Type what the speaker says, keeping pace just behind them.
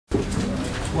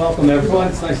Welcome, everyone.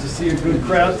 It's nice to see a good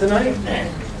crowd tonight.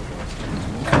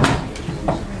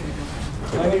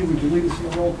 Heidi, would you lead us in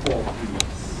the roll call, please?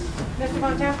 Mr.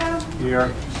 Montefo? Here.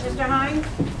 Mr. Hines?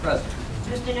 Present.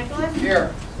 Mr. Nicholas?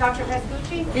 Here. Dr.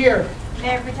 Pescucci? Here.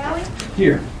 Mayor Fratelli?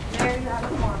 Here. Mayor, you have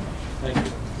the floor. Thank you.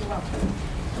 You're welcome.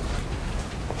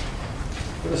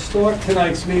 I'm going to start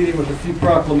tonight's meeting with a few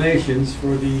proclamations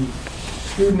for the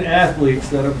student athletes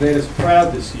that have made us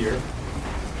proud this year.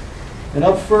 And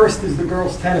up first is the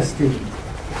girls' tennis team.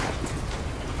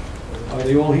 Are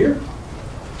they all here?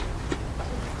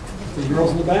 The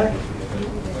girls in the back?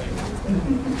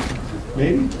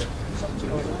 Maybe?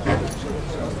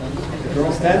 The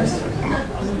girls' tennis?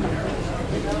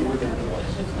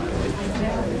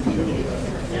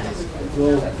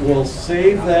 We'll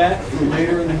save that for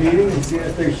later in the meeting and see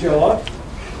if they show up.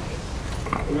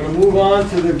 We're going to move on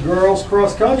to the girls'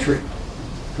 cross country.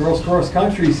 Girls' cross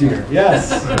country's here. Yes.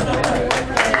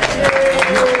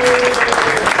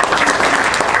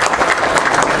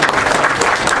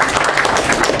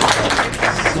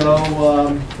 So,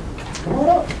 come on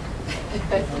up.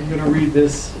 I'm going to read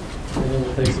this and then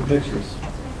we'll take some pictures.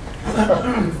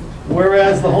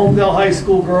 Whereas the Holmdel High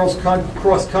School Girls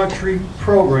Cross Country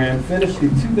Program finished the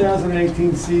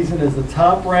 2018 season as the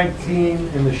top-ranked team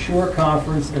in the Shore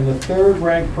Conference and the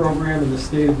third-ranked program in the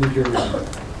state of New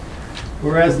Jersey.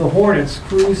 Whereas the Hornets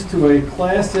cruised to a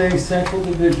Class A Central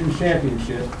Division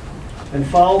championship and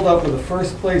followed up with a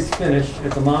first-place finish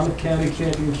at the Monmouth County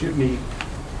Championship meet.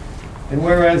 And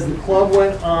whereas the club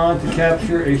went on to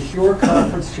capture a Shore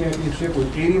Conference championship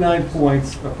with 89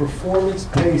 points, a performance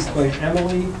paced by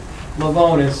Emily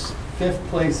Lavonis'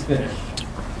 fifth-place finish.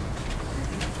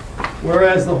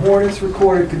 Whereas the Hornets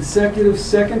recorded consecutive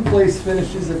second-place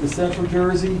finishes at the Central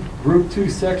Jersey Group 2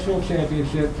 Sectional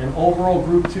Championship and overall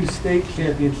Group 2 State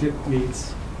Championship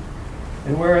meets.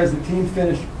 And whereas the team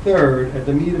finished third at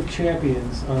the Meet of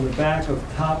Champions on the back of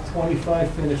top 25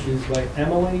 finishes by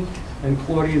Emily and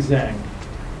Claudia Zhang.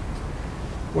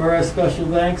 Whereas special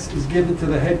thanks is given to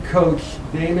the head coach,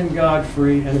 Damon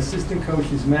Godfrey, and assistant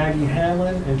coaches Maggie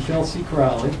Hanlon and Chelsea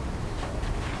Crowley.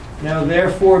 Now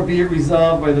therefore be it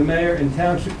resolved by the Mayor and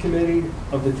Township Committee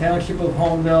of the Township of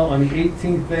Holmdel on the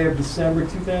 18th day of December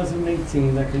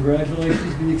 2018 that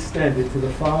congratulations be extended to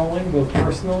the following, both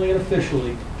personally and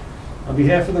officially, on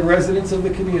behalf of the residents of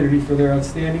the community for their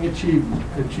outstanding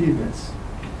achievements.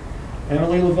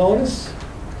 Emily Lavonis,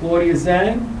 Claudia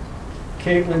Zhang,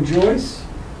 Caitlin Joyce,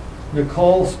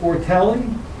 Nicole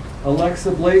Sportelli,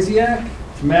 Alexa Blasiak,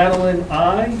 Madeline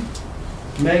I,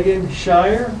 Megan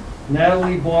Shire,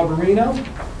 Natalie Barbarino,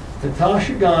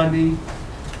 Natasha Gandhi,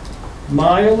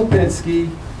 Maya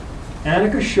Lipinski,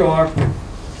 Annika Sharp,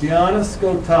 Gianna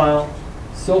Skotal,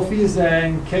 Sophia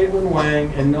Zhang, Caitlin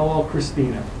Wang, and Noel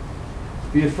Christina.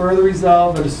 Be it further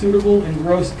resolved that a suitable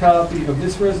engrossed copy of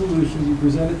this resolution be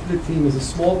presented to the team as a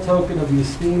small token of the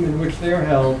esteem in which they are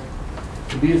held.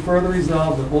 And be it further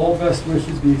resolved that all best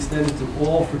wishes be extended to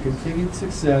all for continued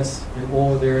success in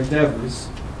all of their endeavors.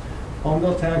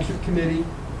 Holmdel Township Committee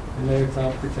and Mayor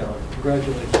Tom Fratelli.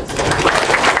 Congratulations.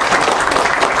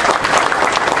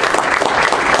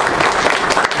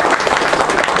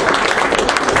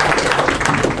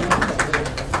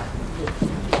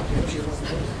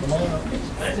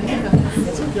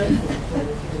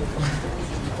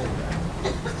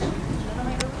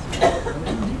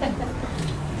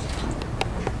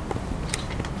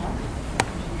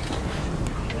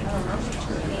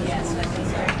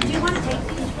 Do you want to take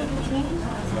these for the team?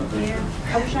 Yeah. I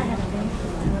wish I had a thing.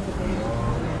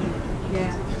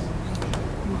 Yeah.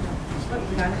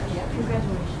 Got it? Yeah.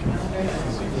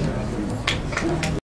 Congratulations.